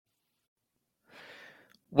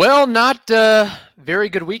Well, not a very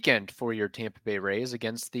good weekend for your Tampa Bay Rays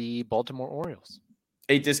against the Baltimore Orioles.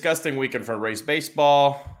 A disgusting weekend for Rays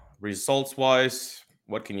baseball. Results-wise,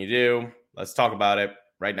 what can you do? Let's talk about it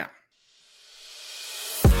right now.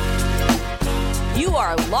 You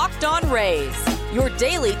are Locked On Rays, your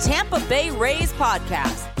daily Tampa Bay Rays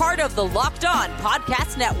podcast, part of the Locked On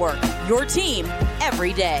Podcast Network, your team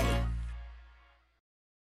every day.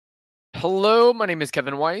 Hello, my name is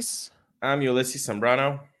Kevin Weiss. I'm Ulysses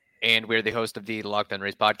Zambrano. And we're the host of the Locked On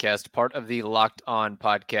Rays podcast, part of the Locked On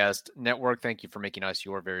Podcast Network. Thank you for making us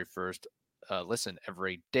your very first listen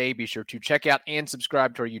every day. Be sure to check out and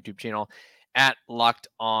subscribe to our YouTube channel at Locked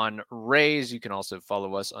On Rays. You can also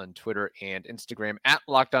follow us on Twitter and Instagram at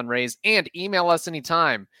Locked On Rays, and email us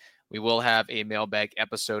anytime. We will have a mailbag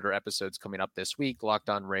episode or episodes coming up this week,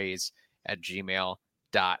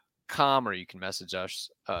 lockedonrays@gmail.com, or you can message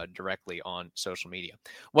us directly on social media.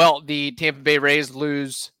 Well, the Tampa Bay Rays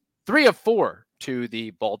lose 3 of 4 to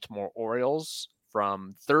the Baltimore Orioles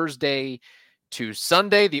from Thursday to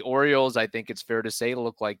Sunday. The Orioles, I think it's fair to say,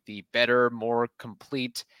 look like the better, more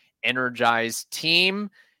complete, energized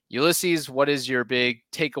team. Ulysses, what is your big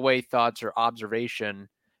takeaway, thoughts, or observation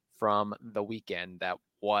from the weekend that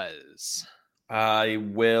was? I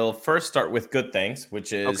will first start with good things,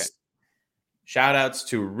 which is shout outs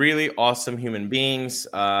to really awesome human beings.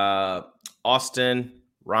 Austin,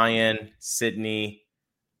 Ryan, Sydney,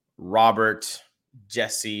 Robert,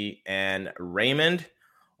 Jesse, and Raymond,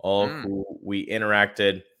 all who we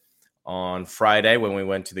interacted on Friday when we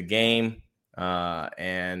went to the game.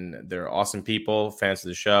 And they're awesome people, fans of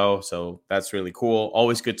the show. So that's really cool.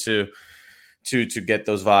 Always good to get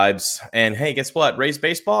those vibes. And hey, guess what? Rays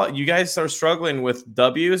baseball, you guys are struggling with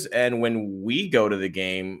W's, and when we go to the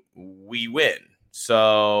game, we win.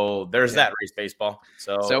 So there's that, Rays baseball.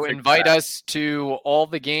 So invite us to all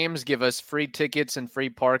the games, give us free tickets and free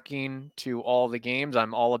parking to all the games.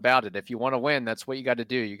 I'm all about it. If you want to win, that's what you got to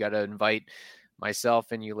do. You got to invite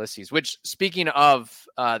myself and Ulysses, which, speaking of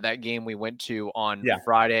that game we went to on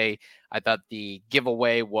Friday, I thought the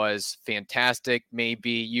giveaway was fantastic.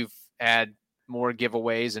 Maybe you've had more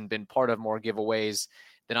giveaways and been part of more giveaways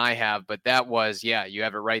than I have, but that was, you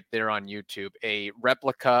have it right there on YouTube, a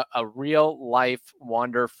replica, a real life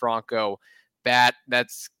Wander Franco bat.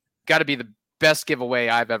 That's got to be the best giveaway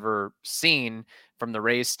I've ever seen from the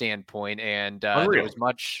Rays standpoint. And there was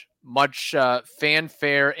much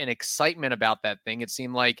fanfare and excitement about that thing. It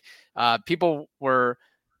seemed like people were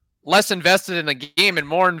less invested in the game and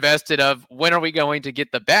more invested of when are we going to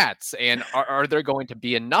get the bats, and are there going to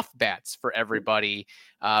be enough bats for everybody,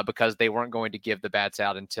 because they weren't going to give the bats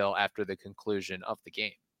out until after the conclusion of the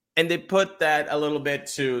game. And they put that a little bit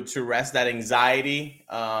to rest, that anxiety,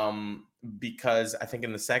 because I think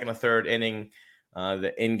in the second or third inning,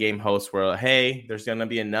 the in-game hosts were, hey, there's going to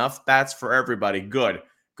be enough bats for everybody. Good.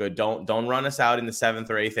 Don't run us out in the seventh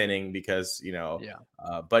or eighth inning because,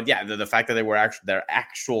 but the fact that they were their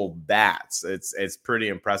actual bats, it's pretty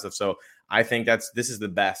impressive. So I think this is the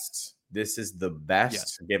best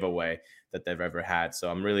giveaway that they've ever had. So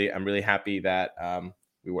I'm really happy that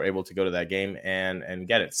we were able to go to that game and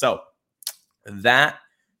get it. So that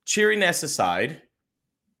cheeriness aside,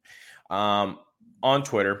 on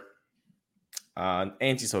Twitter,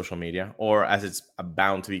 anti-social media, or as it's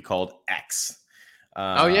bound to be called, X.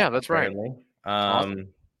 That's right.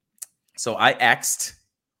 Awesome. So I X'd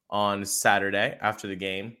on Saturday after the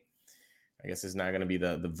game. I guess it's not going to be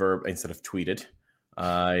the verb instead of tweeted.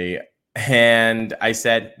 And I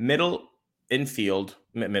said middle bullpen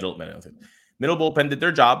did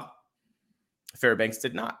their job. Fairbanks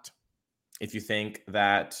did not. If you think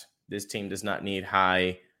that this team does not need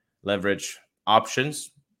high leverage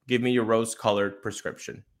options, give me your rose-colored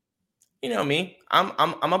prescription. You know me. I'm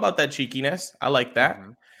about that cheekiness. I like that.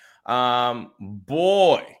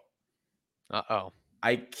 Boy.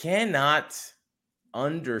 I cannot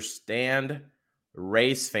understand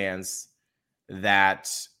Rays fans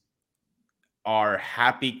that are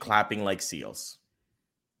happy clapping like seals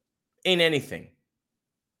in anything.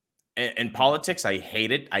 In politics, I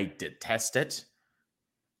hate it. I detest it.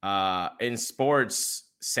 In sports,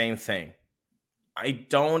 same thing. I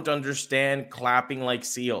don't understand clapping like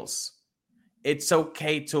seals. It's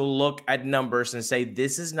okay to look at numbers and say,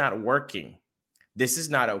 this is not working. This is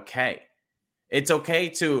not okay. It's okay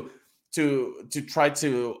to try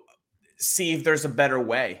to see if there's a better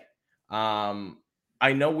way.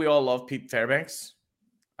 I know we all love Pete Fairbanks.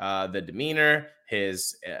 The demeanor,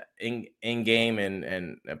 his in-game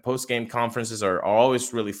and post-game conferences are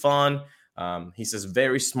always really fun. He's this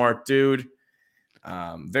very smart dude.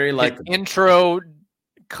 Very likable. Intro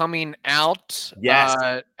coming out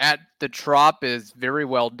Yes. at the Trop is very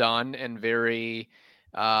well done and very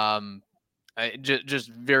just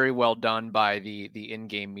very well done by the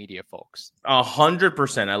in-game media folks.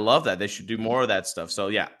 100%. I love that. They should do more of that stuff. So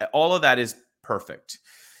yeah, all of that is perfect.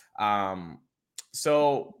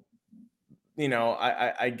 So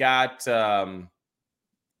I got a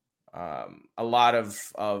lot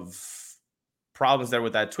of problems there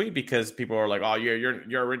with that tweet because people are like, "Oh,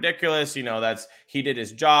 you're ridiculous." He did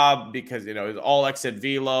his job because it's all exit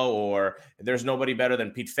velo, or there's nobody better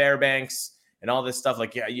than Pete Fairbanks and all this stuff.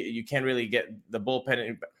 Like, yeah, you can't really get the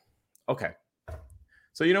bullpen. Okay,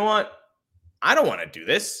 so you know what? I don't want to do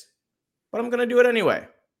this, but I'm gonna do it anyway.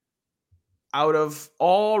 Out of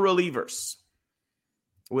all relievers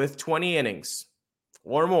with 20 innings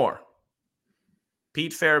or more,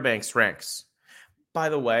 Pete Fairbanks ranks. By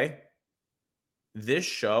the way, this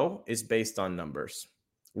show is based on numbers.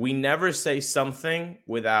 We never say something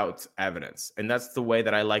without evidence. And that's the way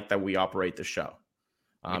that I like that we operate the show.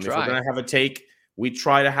 If we're going to have a take, we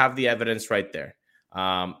try to have the evidence right there,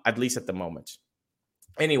 at least at the moment.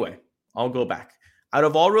 Anyway, I'll go back. Out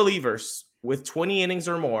of all relievers with 20 innings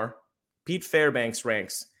or more, Pete Fairbanks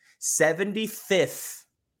ranks 75th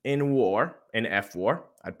in WAR, in F-WAR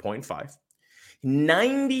at 0.5,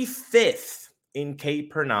 95th in K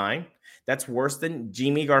per 9. That's worse than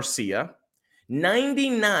Jimmy Garcia.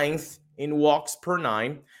 99th in walks per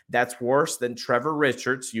 9. That's worse than Trevor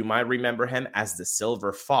Richards. You might remember him as the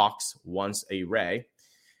Silver Fox, once a Ray.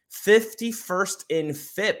 51st in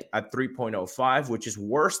FIP at 3.05, which is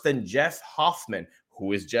worse than Jeff Hoffman.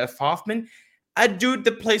 Who is Jeff Hoffman? A dude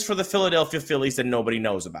that plays for the Philadelphia Phillies that nobody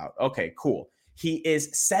knows about. Okay, cool. He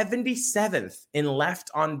is 77th in left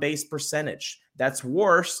on base percentage. That's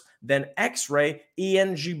worse than X-Ray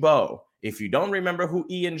Ian Gibaut. If you don't remember who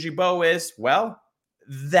Ian Gibaut is, well,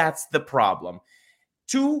 that's the problem.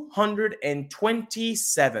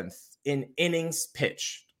 227th in innings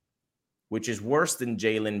pitched, which is worse than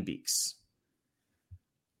Jalen Beeks.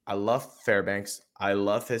 I love Fairbanks. I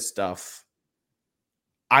love his stuff.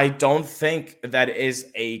 I don't think that is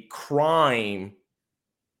a crime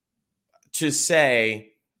to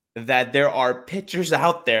say that there are pitchers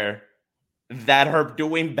out there that are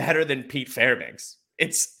doing better than Pete Fairbanks.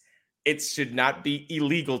 It should not be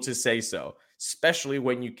illegal to say so, especially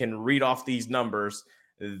when you can read off these numbers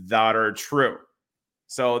that are true.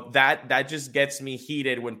 So that just gets me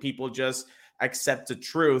heated when people just accept the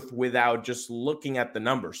truth without just looking at the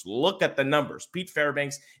numbers. Look at the numbers. Pete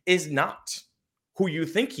Fairbanks is not who you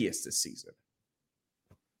think he is this season.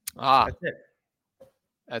 That's it.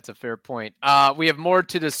 That's a fair point. We have more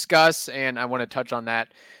to discuss, and I want to touch on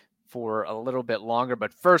that for a little bit longer.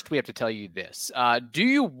 But first, we have to tell you this. Do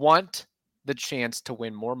you want the chance to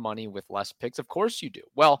win more money with less picks? Of course you do.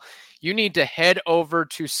 Well, you need to head over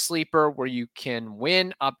to Sleeper, where you can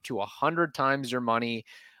win up to 100 times your money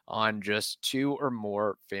on just 2 or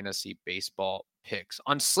more fantasy baseball picks.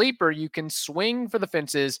 On Sleeper, you can swing for the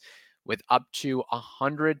fences with up to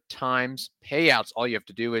 100 times payouts. All you have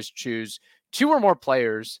to do is choose 2 or more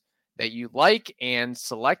players that you like and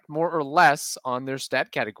select more or less on their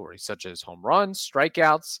stat categories, such as home runs,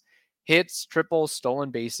 strikeouts, hits, triples, stolen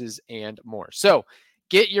bases, and more. So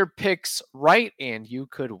get your picks right and you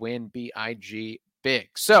could win BIG big.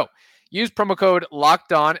 So use promo code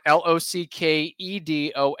LOCKEDON,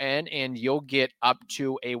 LOCKEDON, and you'll get up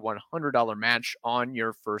to a $100 match on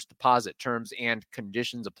your first deposit. Terms and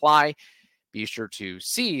conditions apply. Be sure to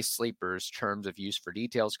see Sleeper's terms of use for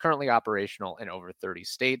details. Currently operational in over 30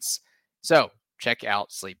 states. So check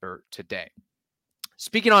out Sleeper today.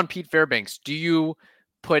 Speaking on Pete Fairbanks, do you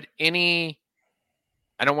put any,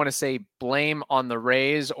 I don't want to say blame on the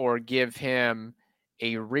Rays or give him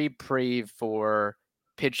a reprieve for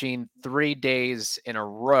pitching 3 days in a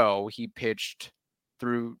row? He pitched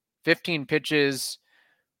through 15 pitches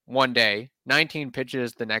one day, 19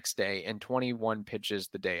 pitches the next day, and 21 pitches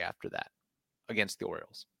the day after that against the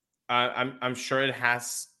Orioles. I'm sure it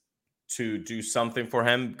has to do something for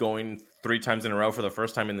him going 3 times in a row for the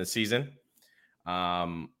first time in the season.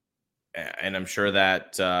 And I'm sure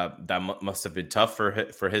that must have been tough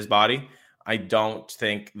for his body. I don't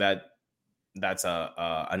think that that's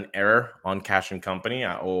an error on Cash and Company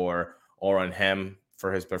or on him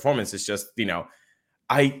for his performance. It's just,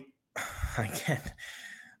 I can't.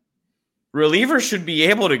 Relievers should be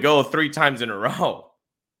able to go 3 times in a row.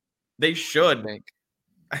 They should.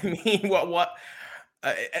 I mean, what?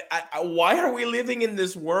 Why are we living in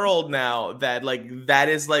this world now that that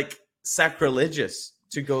is sacrilegious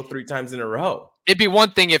to go 3 times in a row? It'd be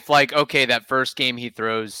one thing if okay, that first game he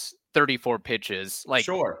throws 34 pitches.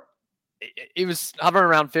 Sure. It was hovering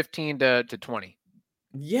around 15 to 20.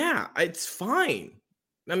 Yeah, it's fine.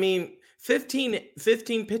 I mean, 15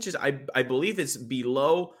 pitches, I believe it's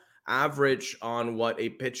below average on what a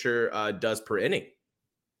pitcher does per inning.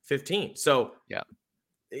 15. So Yeah.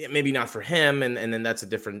 maybe not for him, and then that's a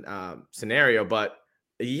different scenario. But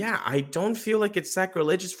yeah, I don't feel like it's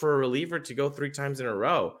sacrilegious for a reliever to go 3 times in a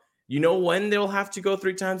row. You know when they'll have to go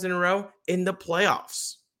 3 times in a row? In the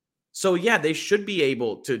playoffs. So yeah, they should be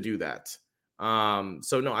able to do that.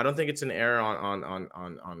 So no, I don't think it's an error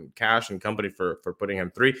on Cash and company for putting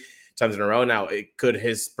him 3 times in a row. Now, could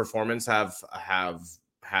his performance have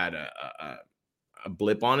had a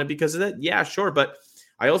blip on it because of that? Yeah, sure, but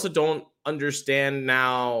I also don't understand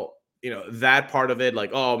now, that part of it,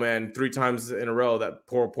 like, oh man, 3 times in a row, that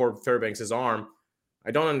poor Fairbanks' arm.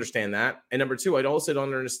 I don't understand that. And number 2, I also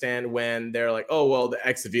don't understand when they're like, oh, well, the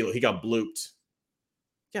ex-Avila, he got blooped.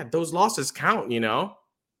 Yeah, those losses count,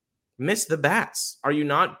 Miss the bats. Are you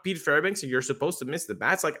not Pete Fairbanks and you're supposed to miss the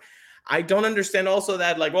bats? Like, I don't understand also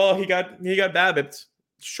that, like, well, he got BABIP'd.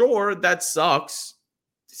 Sure, that sucks.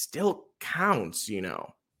 It still counts,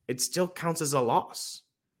 It still counts as a loss.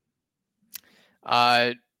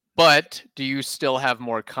 But do you still have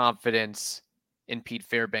more confidence in Pete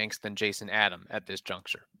Fairbanks than Jason Adam at this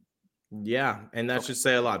juncture? Yeah, and that should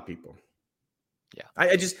say a lot, people. Yeah,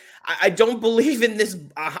 I don't believe in this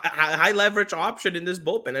high leverage option in this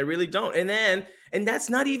bullpen. I really don't. And that's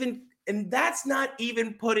not even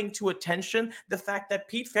putting to attention the fact that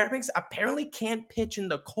Pete Fairbanks apparently can't pitch in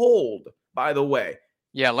the cold. By the way,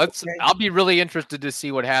 yeah. I'll be really interested to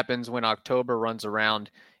see what happens when October runs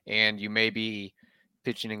around and you may be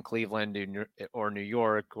pitching in Cleveland or New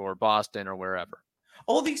York or Boston or wherever.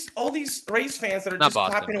 All these Rays fans that are just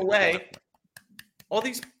clapping away. All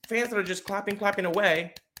these fans that are just clapping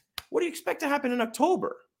away. What do you expect to happen in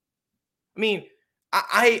October? I mean,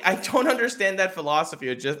 I don't understand that philosophy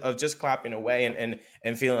of just clapping away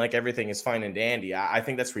and feeling like everything is fine and dandy. I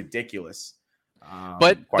think that's ridiculous.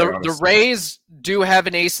 But the Rays do have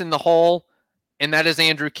an ace in the hole, and that is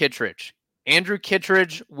Andrew Kittredge. Andrew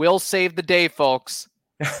Kittredge will save the day, folks.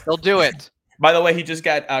 He'll do it. By the way, he just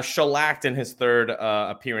got shellacked in his 3rd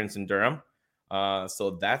appearance in Durham.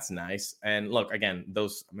 So that's nice. And look, again,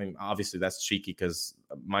 obviously that's cheeky because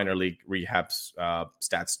minor league rehabs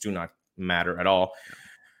stats do not matter at all.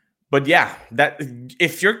 But yeah, that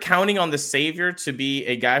if you're counting on the savior to be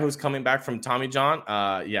a guy who's coming back from Tommy John,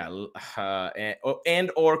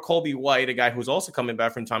 and or Colby White, a guy who's also coming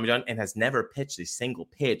back from Tommy John and has never pitched a single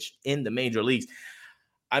pitch in the major leagues.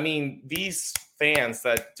 I mean, these fans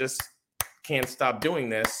that just can't stop doing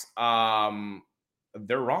this,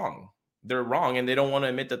 they're wrong. They're wrong, and they don't want to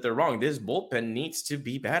admit that they're wrong. This bullpen needs to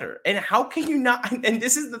be better. And how can you not? And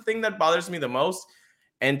this is the thing that bothers me the most.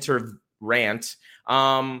 Enter rant.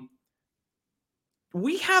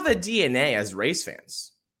 We have a DNA as Rays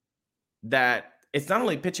fans that it's not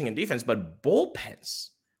only pitching and defense, but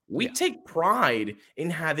bullpens. We take pride in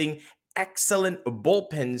having excellent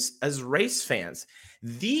bullpens as Rays fans.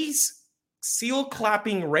 These seal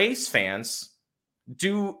clapping Rays fans,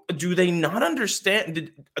 do they not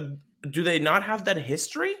understand? Do they not have that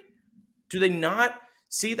history? Do they not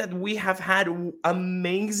see that we have had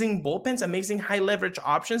amazing bullpens, amazing high leverage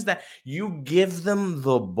options that you give them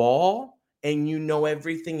the ball and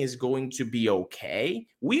everything is going to be okay?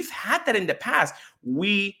 We've had that in the past.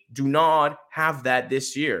 We do not have that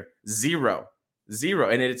this year. Zero.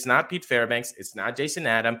 And it's not Pete Fairbanks. It's not Jason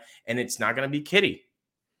Adam. And it's not going to be Kitty.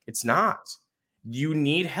 It's not. You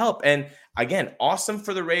need help. And again, awesome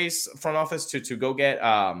for the Rays front office to go get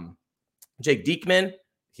Jake Diekman.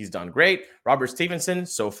 He's done great. Robert Stevenson,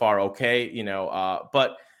 so far okay,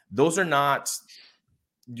 but those are not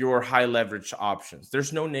your high leverage options.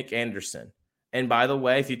 There's no Nick Anderson. And by the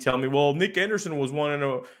way, if you tell me, well, Nick Anderson was 1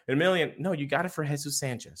 in a million, no, you got it for Jesus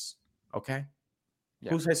Sanchez. Okay.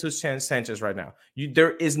 Yeah. Who's Jesus Sanchez right now?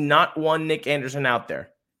 There is not one Nick Anderson out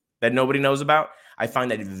there that nobody knows about. I find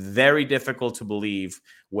that very difficult to believe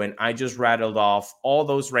when I just rattled off all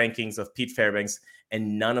those rankings of Pete Fairbanks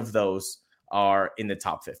and none of those are in the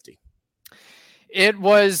top 50. It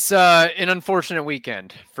was an unfortunate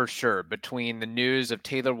weekend for sure between the news of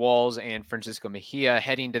Taylor Walls and Francisco Mejia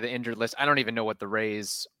heading to the injured list. I don't even know what the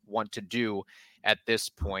Rays want to do at this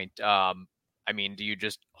point. I mean, do you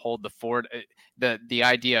just hold the fort? The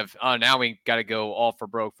idea of, oh, now we got to go all for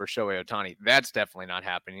broke for Shohei Ohtani. That's definitely not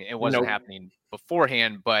happening. It wasn't happening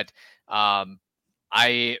beforehand, but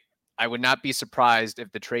I would not be surprised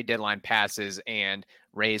if the trade deadline passes and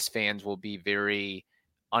Rays fans will be very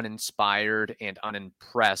uninspired and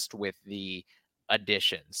unimpressed with the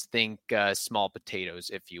additions. Think small potatoes,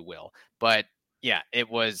 if you will. But yeah, it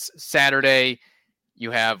was Saturday. you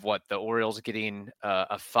have the Orioles getting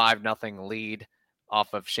a 5-0 lead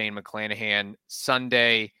off of Shane McClanahan.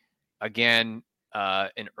 Sunday, again,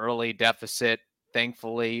 an early deficit,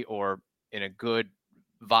 thankfully, or in a good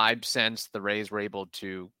vibe sense, the Rays were able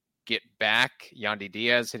to get back. Yandy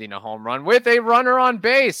Diaz hitting a home run with a runner on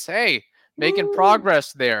base. Hey, making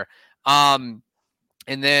progress there. And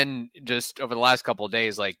then just over the last couple of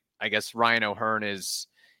days, I guess Ryan O'Hearn is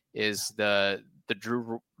the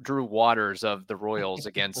Drew Waters of the Royals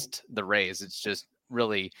against the Rays. It's just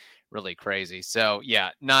really, really crazy. So yeah,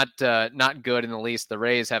 not good in the least. The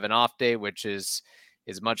Rays have an off day, which is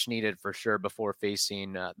much needed for sure before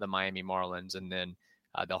facing the Miami Marlins, and then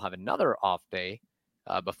they'll have another off day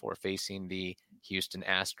before facing the Houston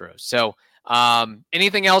Astros. So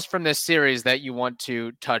anything else from this series that you want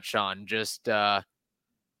to touch on? Just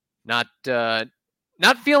not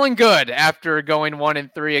feeling good after going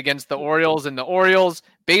 1-3 against the Orioles. And the Orioles,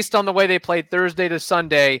 based on the way they played Thursday to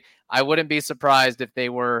Sunday, I wouldn't be surprised if they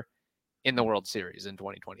were in the World Series in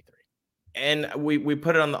 2023. And we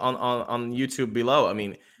put it on YouTube below. I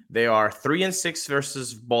mean, they are 3-6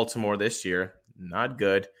 versus Baltimore this year. Not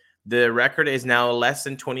good. The record is now less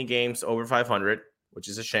than 20 games over 500, which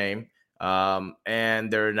is a shame.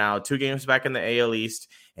 And they're now 2 games back in the AL East,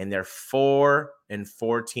 and they're 4-14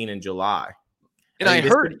 in July. And I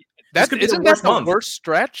heard that isn't that the worst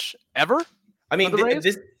stretch ever? I mean,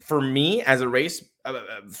 this for me as a Rays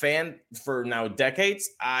fan for now decades,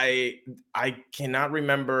 I cannot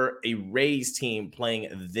remember a Rays team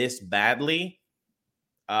playing this badly,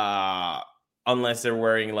 unless they're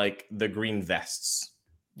wearing the green vests.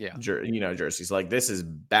 Yeah, jerseys. This is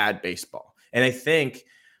bad baseball. And I think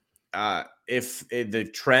if the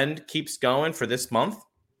trend keeps going for this month,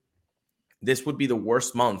 this would be the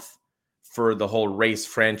worst month for the whole Rays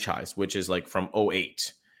franchise, which is from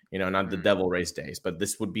 2008, not the Devil Rays days, but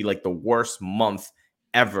this would be the worst month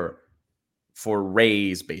ever for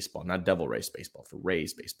Rays baseball, not Devil Rays baseball, for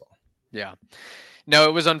Rays baseball. Yeah, no,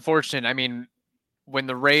 it was unfortunate. I mean, when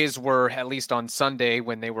the Rays were, at least on Sunday,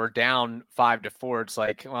 when they were down 5-4,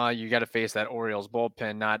 it's well, you got to face that Orioles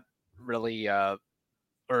bullpen, not really, or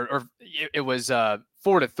it was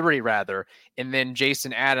 4-3 rather. And then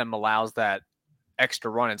Jason Adam allows that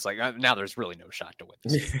extra run. It's now there's really no shot to win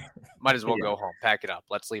this. Might as well go home, pack it up.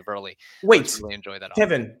 Let's leave early. Let's really enjoy that.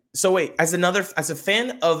 Kevin. So wait, as a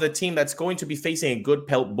fan of the team that's going to be facing a good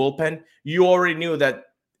bullpen, you already knew that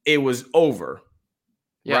it was over,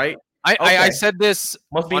 right? I said this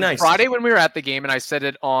on nice. Friday when we were at the game, and I said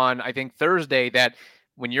it on, I think, Thursday, that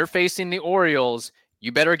when you're facing the Orioles,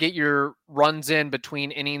 you better get your runs in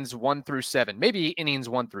between innings 1 through 7, maybe innings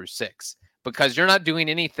 1 through 6, because you're not doing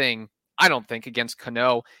anything, I don't think, against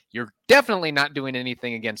Cano. You're definitely not doing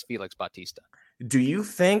anything against Felix Bautista. Do you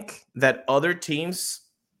think that other teams,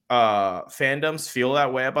 fandoms, feel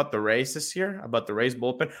that way about the Rays this year, about the Rays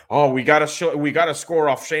bullpen? Oh, we gotta score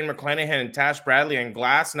off Shane McClanahan and Tash Bradley and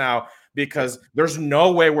Glass now, because there's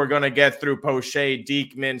no way we're gonna get through Poche,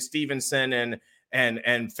 Diekman, Stevenson,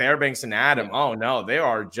 and Fairbanks and Adam. Oh no, they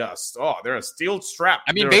are just they're a steel strap.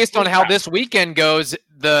 I mean, based on how this weekend goes,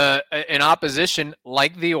 an opposition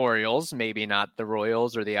like the Orioles, maybe not the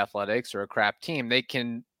Royals or the Athletics or a crap team,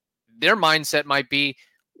 their mindset might be,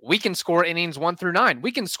 we can score innings 1 through 9.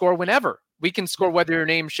 We can score whenever. We can score whether your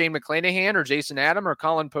name's Shane McClanahan or Jason Adam or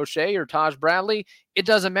Colin Poche or Taj Bradley. It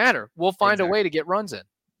doesn't matter. We'll find a way to get runs in.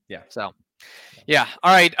 Yeah. So, yeah.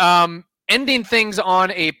 All right. Ending things on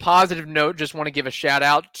a positive note, just want to give a shout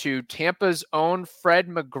out to Tampa's own Fred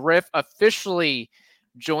McGriff, officially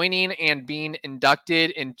joining and being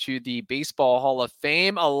inducted into the Baseball Hall of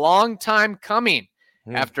Fame. A long time coming.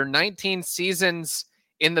 After 19 seasons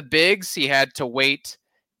in the bigs, he had to wait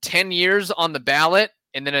 10 years on the ballot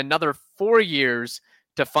and then another 4 years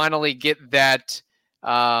to finally get that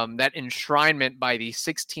enshrinement by the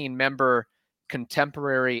 16-member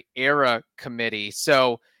Contemporary Era Committee.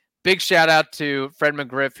 So big shout out to Fred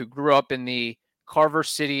McGriff, who grew up in the Carver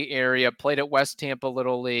City area, played at West Tampa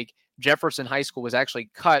Little League. Jefferson High School, was actually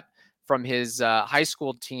cut from his high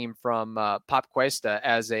school team from Pop Cuesta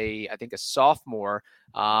as I think a sophomore.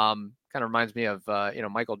 Kind of reminds me of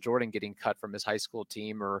Michael Jordan getting cut from his high school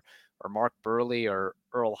team, or Mark Burley or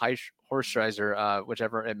Earl Horschreiser,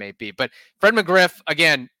 whichever it may be. But Fred McGriff,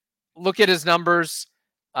 again, look at his numbers,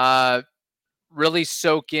 really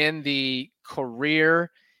soak in the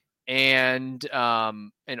career and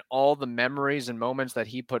all the memories and moments that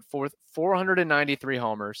he put forth. 493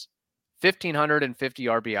 homers, 1,550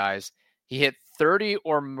 RBIs. He hit 30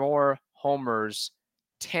 or more homers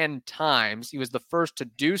 10 times. He was the first to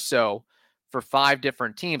do so for 5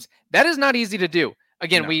 different teams. That is not easy to do.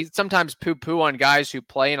 again, No. we sometimes poo-poo on guys who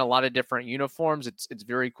play in a lot of different uniforms. It's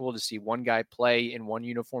very cool to see one guy play in one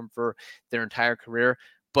uniform for their entire career,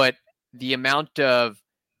 but the amount of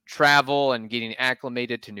travel and getting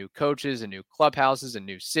acclimated to new coaches and new clubhouses and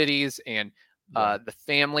new cities and the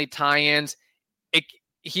family tie-ins,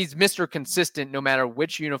 he's Mr. Consistent no matter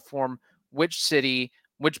which uniform, which city,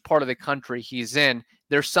 which part of the country he's in.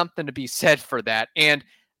 There's something to be said for that. And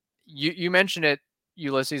you mentioned it,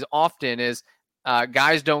 Ulysses, often is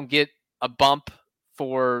guys don't get a bump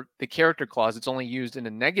for the character clause. It's only used in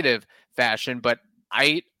a negative fashion, but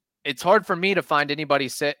it's hard for me to find anybody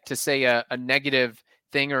to say a negative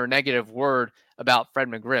thing or a negative word about Fred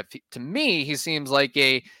McGriff. To me, he seems like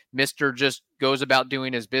a Mr. just goes about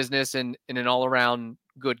doing his business and an all-around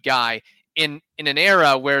good guy in an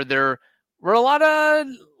era where there were a lot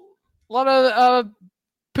of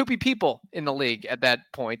poopy people in the league at that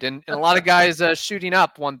point, and a lot of guys shooting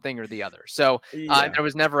up one thing or the other. So there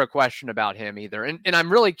was never a question about him either. And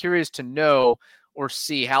I'm really curious to know or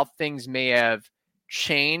see how things may have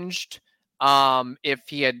changed if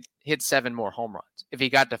he had hit 7 more home runs, if he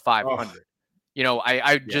got to 500.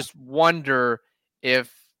 I just wonder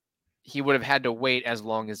if he would have had to wait as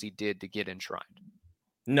long as he did to get enshrined.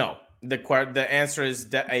 No, the answer is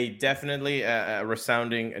definitely a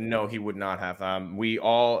resounding no. He would not have. We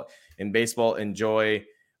all in baseball enjoy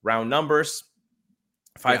round numbers.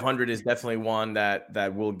 500 is definitely one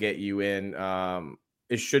that will get you in.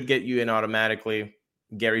 It should get you in automatically.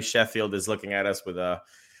 Gary Sheffield is looking at us with a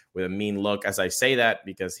mean look as I say that,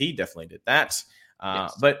 because he definitely did that.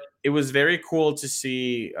 Yes. But it was very cool to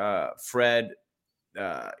see Fred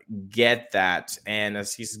get that, and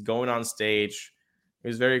as he's going on stage, it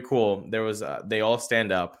was very cool. There was they all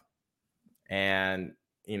stand up, and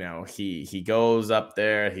he goes up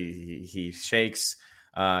there, he shakes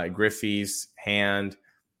Griffey's hand,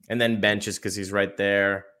 and then benches because he's right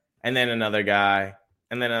there, and then another guy.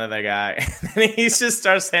 And then another guy. And then he just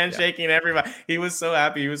starts handshaking everybody. He was so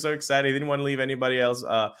happy. He was so excited. He didn't want to leave anybody else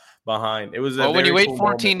behind. It was when you wait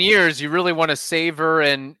 14 years, you really want to savor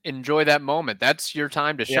and enjoy that moment. That's your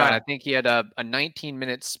time to shine. Yeah. I think he had a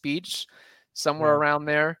 19-minute speech somewhere around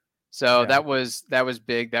there. So that was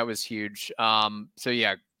big. That was huge. And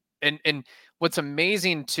what's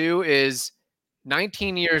amazing too is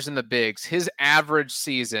 19 years in the bigs, his average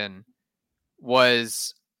season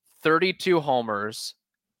was 32 homers,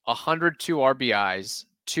 102 RBIs,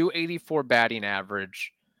 284 batting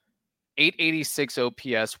average, 886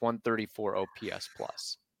 OPS, 134 OPS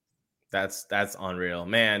plus. That's unreal,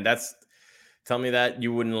 man. Tell me that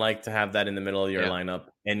you wouldn't like to have that in the middle of your lineup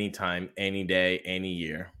anytime, any day, any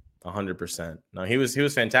year. 100%. No, he was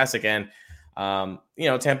fantastic, and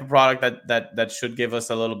Tampa product that should give us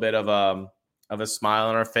a little bit of a smile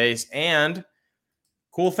on our face. And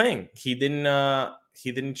cool thing, he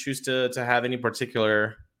didn't choose to have any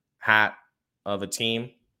particular hat of a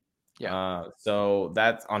team. So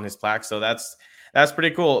that's on his plaque. So that's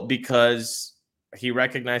pretty cool, because he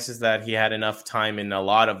recognizes that he had enough time in a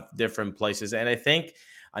lot of different places. And I think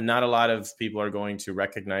not a lot of people are going to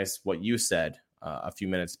recognize what you said a few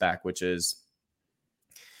minutes back, which is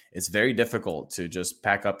it's very difficult to just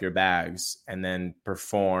pack up your bags and then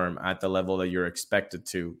perform at the level that you're expected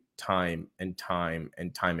to time and time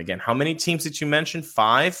and time again. How many teams did you mention?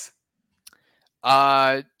 5?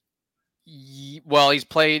 Well, he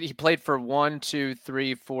played for 1, 2,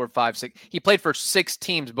 3, 4, 5, 6. He played for 6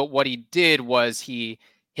 teams, but what he did was he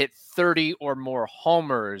hit 30 or more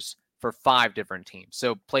homers for 5 different teams.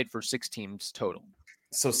 So played for 6 teams total.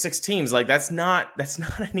 So 6 teams, like that's not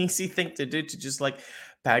an easy thing to do, to just like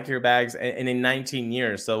pack your bags. And in 19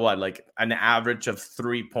 years, so what, like an average of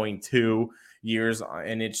 3.2 years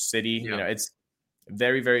in each city. Yeah. It's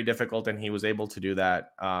very, very difficult, and he was able to do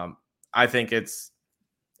that. I think it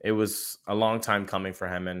was a long time coming for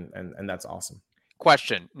him, and that's awesome.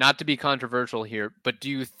 Question, not to be controversial here, but do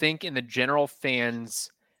you think in the general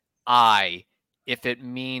fan's eye, if it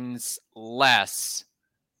means less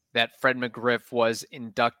that Fred McGriff was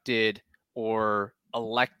inducted or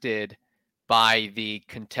elected by the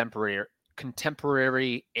contemporary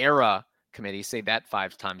era committee, say that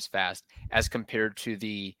 5 times fast, as compared to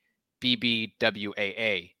the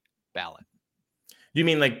BBWAA ballot? You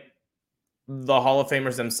mean like the Hall of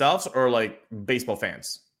Famers themselves, or like baseball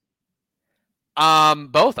fans?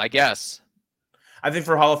 Both, I guess. I think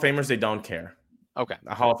for Hall of Famers, they don't care. Okay.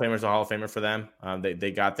 A Hall of Famer is a Hall of Famer for them.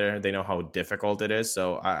 They got there. They know how difficult it is.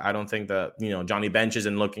 So I don't think that, Johnny Bench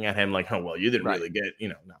isn't looking at him like, oh, well, you didn't really get,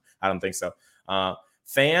 no, I don't think so.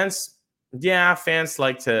 Fans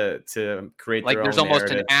like to create like their there's own almost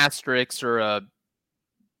narrative. an asterisk or a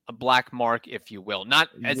a black mark, if you will. Not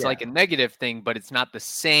as like a negative thing, but it's not the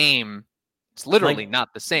same. It's literally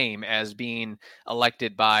not the same as being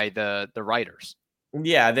elected by the writers.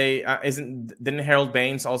 Yeah, they didn't Harold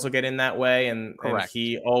Baines also get in that way, and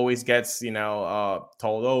he always gets told,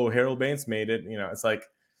 oh, Harold Baines made it. It's like,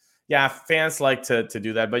 yeah, fans like to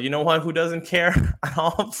do that, but you know what? Who doesn't care at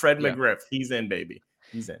all? Fred McGriff, he's in, baby.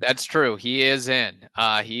 He's in. That's true. He is in.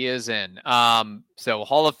 He is in. So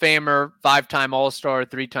Hall of Famer, 5-time All-Star,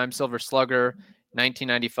 3-time Silver Slugger,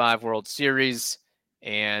 1995 World Series,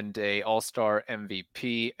 and a All-Star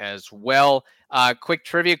MVP as well. Quick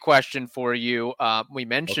trivia question for you. We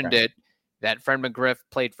mentioned it, that Fred McGriff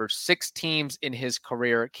played for 6 teams in his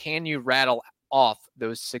career. Can you rattle off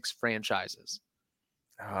those 6 franchises?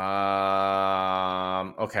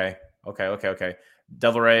 Okay.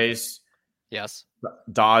 Devil Rays. Yes.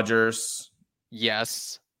 Dodgers.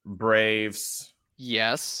 Yes. Braves.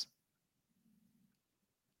 Yes.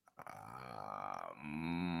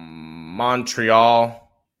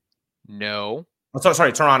 Montreal. No. Oh,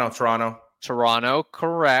 sorry, Toronto. Toronto,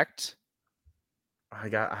 correct. I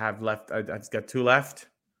have left. I just got 2 left.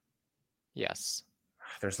 Yes.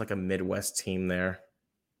 There's like a Midwest team there.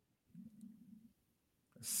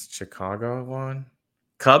 Chicago one.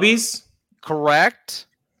 Cubbies? Correct.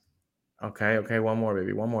 Okay. One more,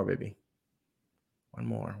 baby. One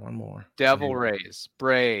more. Devil Rays,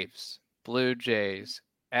 Braves, Blue Jays,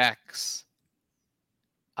 X,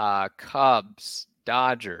 Cubs,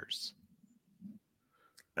 Dodgers.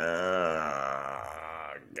 Godly.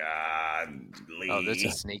 Oh, this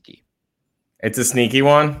is sneaky. It's a sneaky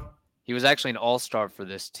one? He was actually an all-star for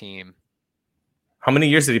this team. How many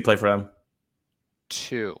years did he play for them?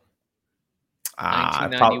 2.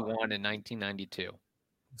 1991 and 1992.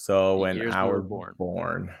 So when I was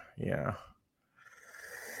born. Yeah.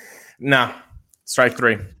 No. Strike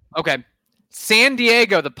 3. Okay. San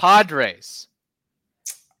Diego, the Padres.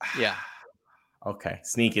 Yeah. Okay.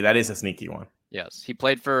 Sneaky. That is a sneaky one. Yes. He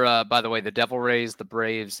played for, by the way, the Devil Rays, the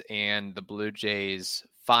Braves, and the Blue Jays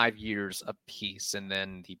 5 years apiece. And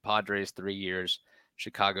then the Padres 3 years,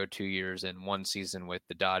 Chicago 2 years, and 1 season with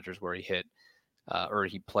the Dodgers where he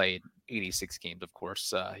he played 86 games, of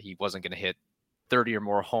course. He wasn't going to hit 30 or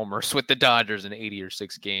more homers with the Dodgers in 80 or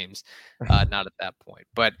 6 games. Not at that point.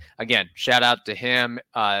 But again, shout out to him.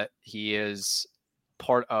 He is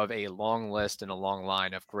part of a long list and a long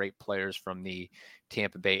line of great players from the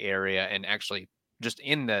Tampa Bay area, and actually just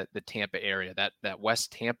in the Tampa area. That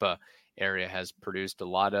West Tampa area has produced a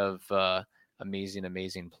lot of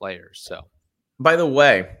amazing players. So, by the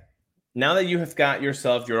way, now that you have got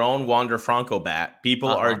yourself your own Wander Franco bat, people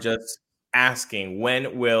are just asking,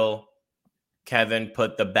 when will Kevin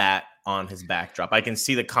put the bat on his backdrop? I can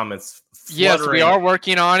see the comments fluttering. Yes, we are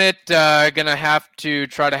working on it. Gonna have to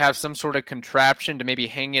try to have some sort of contraption to maybe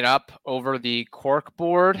hang it up over the cork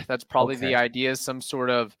board. That's probably the idea. Some sort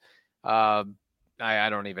of, I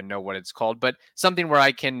don't even know what it's called, but something where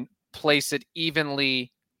I can place it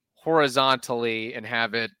evenly horizontally and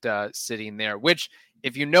have it sitting there, which,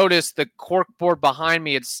 if you notice the cork board behind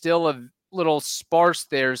me, it's still a little sparse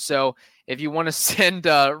there. So if you want to send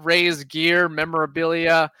Rays gear,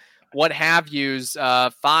 memorabilia, what have yous,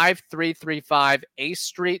 5335 A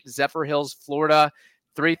Street, Zephyr Hills, Florida,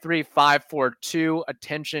 33542.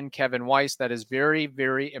 Attention, Kevin Weiss. That is very,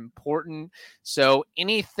 very important. So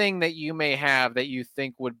anything that you may have that you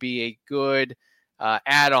think would be a good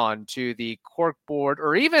add-on to the cork board,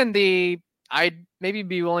 or even I'd maybe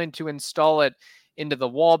be willing to install it into the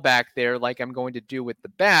wall back there, like I'm going to do with the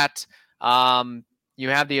bat. You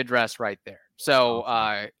have the address right there. So,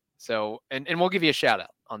 and we'll give you a shout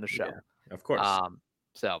out on the show. Yeah, of course.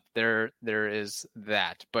 So there is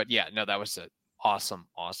that. But yeah, no, that was an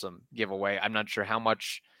awesome giveaway. I'm not sure how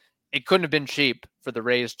much. It couldn't have been cheap for the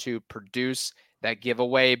Rays to produce that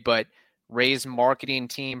giveaway, but Rays marketing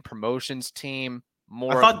team, promotions team,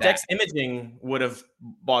 more. I thought Dex Imaging would have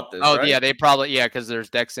bought this. Oh, right? Yeah, they probably, because there's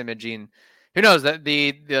Dex Imaging. Who knows, that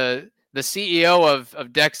the CEO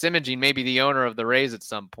of Dex Imaging may be the owner of the Rays at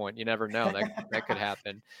some point. You never know. That could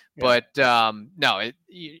happen. Yeah. But no,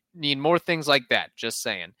 you need more things like that. Just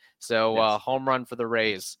saying. So yes. Home run for the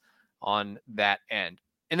Rays on that end.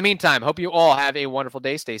 In the meantime, hope you all have a wonderful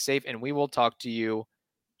day. Stay safe, and we will talk to you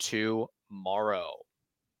tomorrow.